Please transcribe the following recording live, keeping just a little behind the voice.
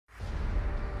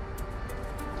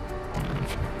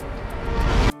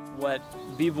What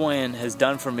b-boying has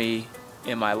done for me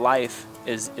in my life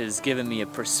is given me a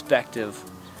perspective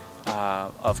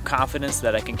of confidence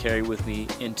that I can carry with me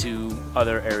into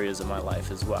other areas of my life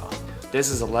as well.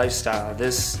 This is a lifestyle.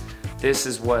 This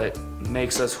is what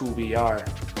makes us who we are.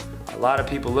 A lot of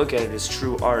people look at it as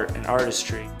true art and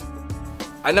artistry.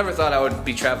 I never thought I would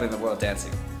be traveling the world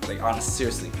dancing. Like, honestly,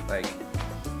 seriously. Like,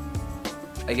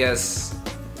 I guess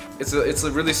it's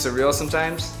really surreal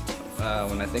sometimes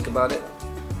when I think about it.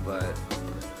 But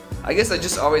I guess I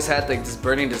just always had like this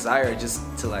burning desire just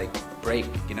to like break,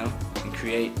 you know, and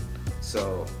create.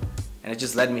 So, and it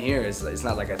just led me here. It's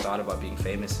not like I thought about being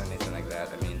famous or anything like that.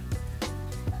 I mean,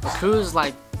 the crew is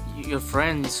like your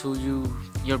friends,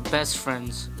 your best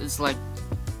friends. It's like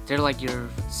they're like your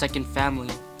second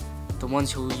family, the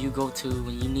ones who you go to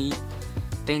when you need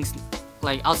things,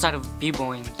 like outside of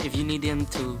b-boying. If you need them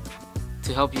to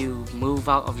help you move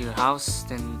out of your house,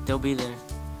 then they'll be there.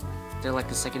 They're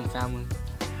like a second family.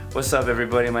 What's up,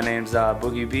 everybody? My name's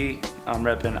Boogie B. I'm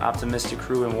repping Optimistic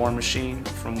Crew and War Machine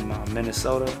from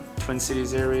Minnesota, Twin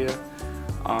Cities area.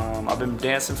 I've been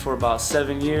dancing for about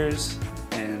 7 years,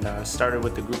 and started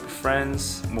with a group of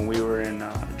friends when we were in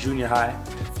junior high.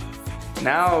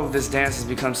 Now this dance has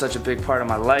become such a big part of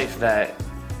my life that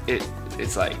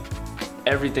it's like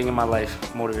everything in my life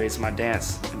motivates my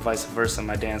dance, and vice versa,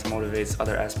 my dance motivates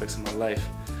other aspects of my life.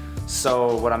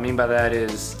 So what I mean by that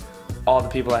is all the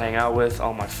people I hang out with,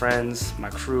 all my friends,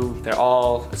 my crew, it's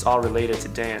all related to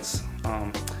dance.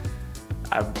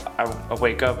 I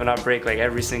wake up and I break like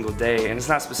every single day, and it's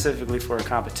not specifically for a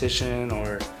competition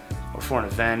or for an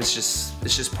event. It's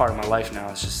just part of my life now.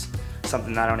 It's just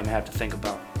something that I don't even have to think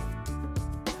about.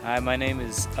 Hi, my name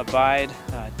is Abide,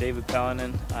 David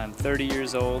Pellinan. I'm 30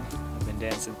 years old. I've been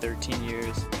dancing 13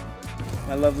 years.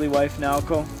 My lovely wife,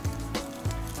 Naoko.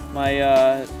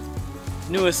 My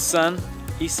newest son,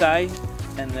 Isai,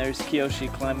 and there's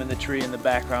Kiyoshi climbing the tree in the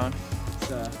background.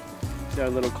 He's our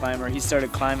little climber. He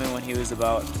started climbing when he was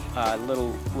about a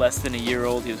little less than a year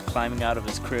old. He was climbing out of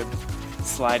his crib,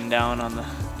 sliding down on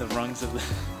the rungs of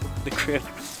the crib.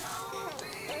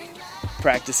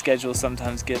 Practice schedule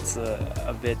sometimes gets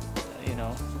a bit, you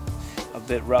know, a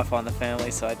bit rough on the family,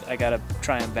 so I gotta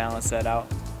try and balance that out.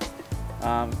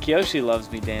 Kiyoshi loves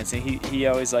me dancing. He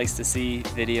always likes to see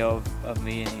video of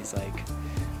me, and he's like,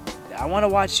 I want to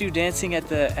watch you dancing at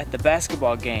the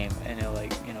basketball game, and he'll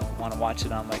like, you know, want to watch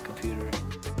it on my computer.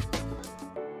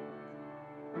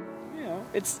 You know,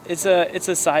 it's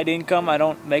a side income. I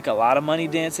don't make a lot of money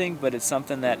dancing, but it's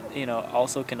something that, you know,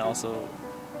 can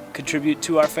contribute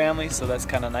to our family, so that's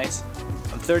kind of nice.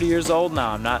 I'm 30 years old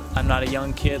now. I'm not a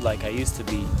young kid like I used to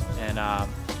be, and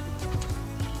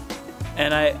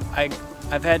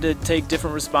I've had to take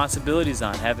different responsibilities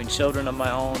on, having children of my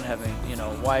own, having, you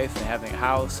know, wife, and having a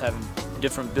house, having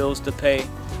different bills to pay.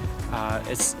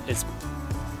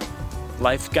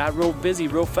 Life got real busy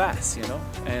real fast, you know,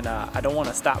 and I don't want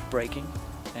to stop breaking,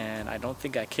 and I don't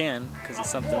think I can, because it's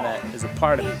something that is a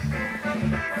part of me.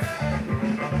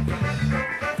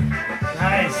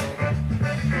 Nice.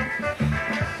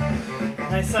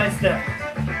 Nice side step.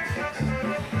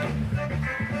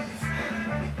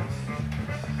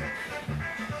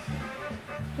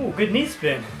 Oh, good knee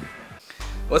spin.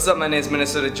 what's up? My name is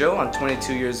Minnesota Joe. I'm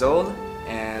 22 years old,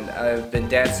 and I've been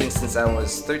dancing since I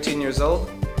was 13 years old.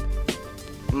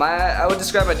 I would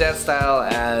describe my dance style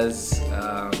as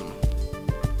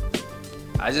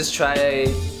I just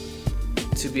try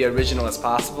to be original as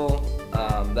possible.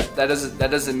 That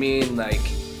doesn't mean like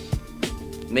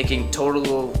making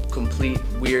total, complete,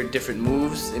 weird, different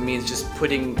moves. It means just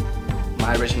putting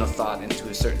my original thought into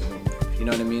a certain move. You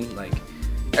know what I mean? Like,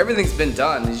 everything's been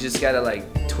done. You just gotta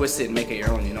like twist it and make it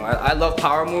your own. You know, I love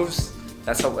power moves.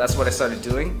 That's what I started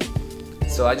doing.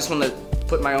 So I just want to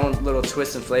put my own little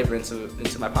twist and flavor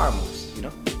into my power moves. You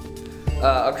know,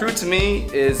 a crew to me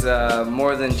is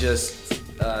more than just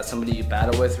somebody you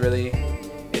battle with. Really,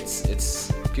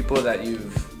 it's people that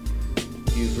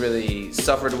you've really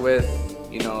suffered with.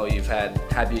 You know, you've had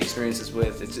happy experiences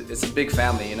with. It's a big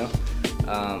family. You know,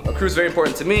 a crew is very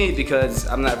important to me because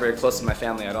I'm not very close to my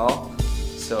family at all.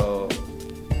 So,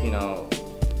 you know,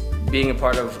 being a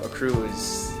part of a crew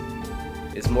is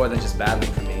more than just battling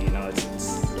for me. You know,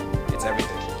 it's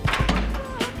everything.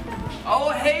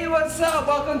 Oh, hey, what's up?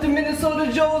 Welcome to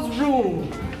Minnesota Joe's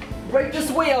room. Right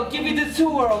this way, I'll give you the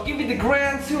tour. I'll give you the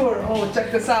grand tour. Oh,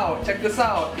 check this out. Check this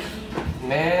out.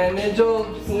 Man,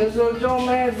 Minnesota Joe,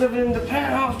 man, is living in the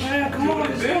penthouse, man. Come on,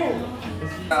 let's go.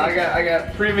 I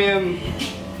got premium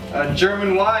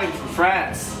German wine from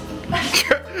France.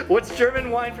 What's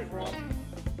German wine for?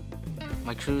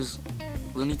 My crew's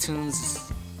Looney Tunes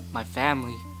is my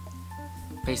family.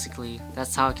 basically.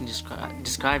 That's how I can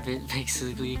describe it,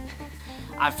 basically.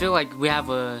 I feel like we have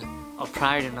a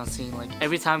pride in our scene. Like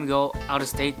every time we go out of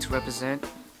state to represent,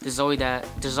 there's always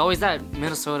that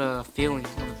Minnesota feeling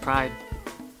of pride,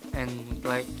 and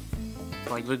like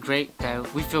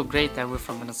we feel great that we're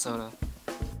from Minnesota.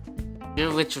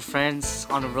 You're with your friends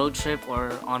on a road trip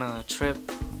or on a trip,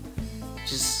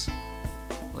 just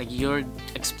like you're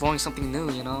exploring something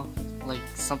new, you know, like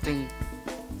something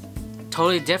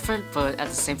totally different, but at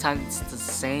the same time it's the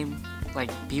same.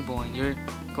 Like b-boying, you're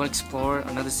going to explore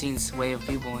another scene's way of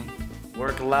b-boying.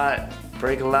 Work a lot,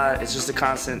 break a lot. It's just a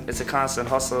constant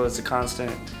hustle. It's a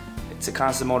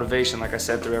constant motivation, like I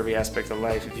said, through every aspect of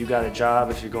life. If you got a job,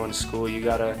 if you're going to school, you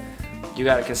gotta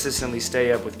consistently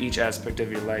stay up with each aspect of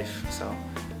your life. So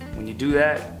when you do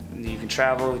that, you can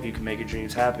travel, you can make your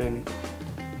dreams happen,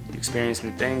 you experience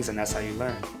new things, and that's how you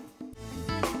learn.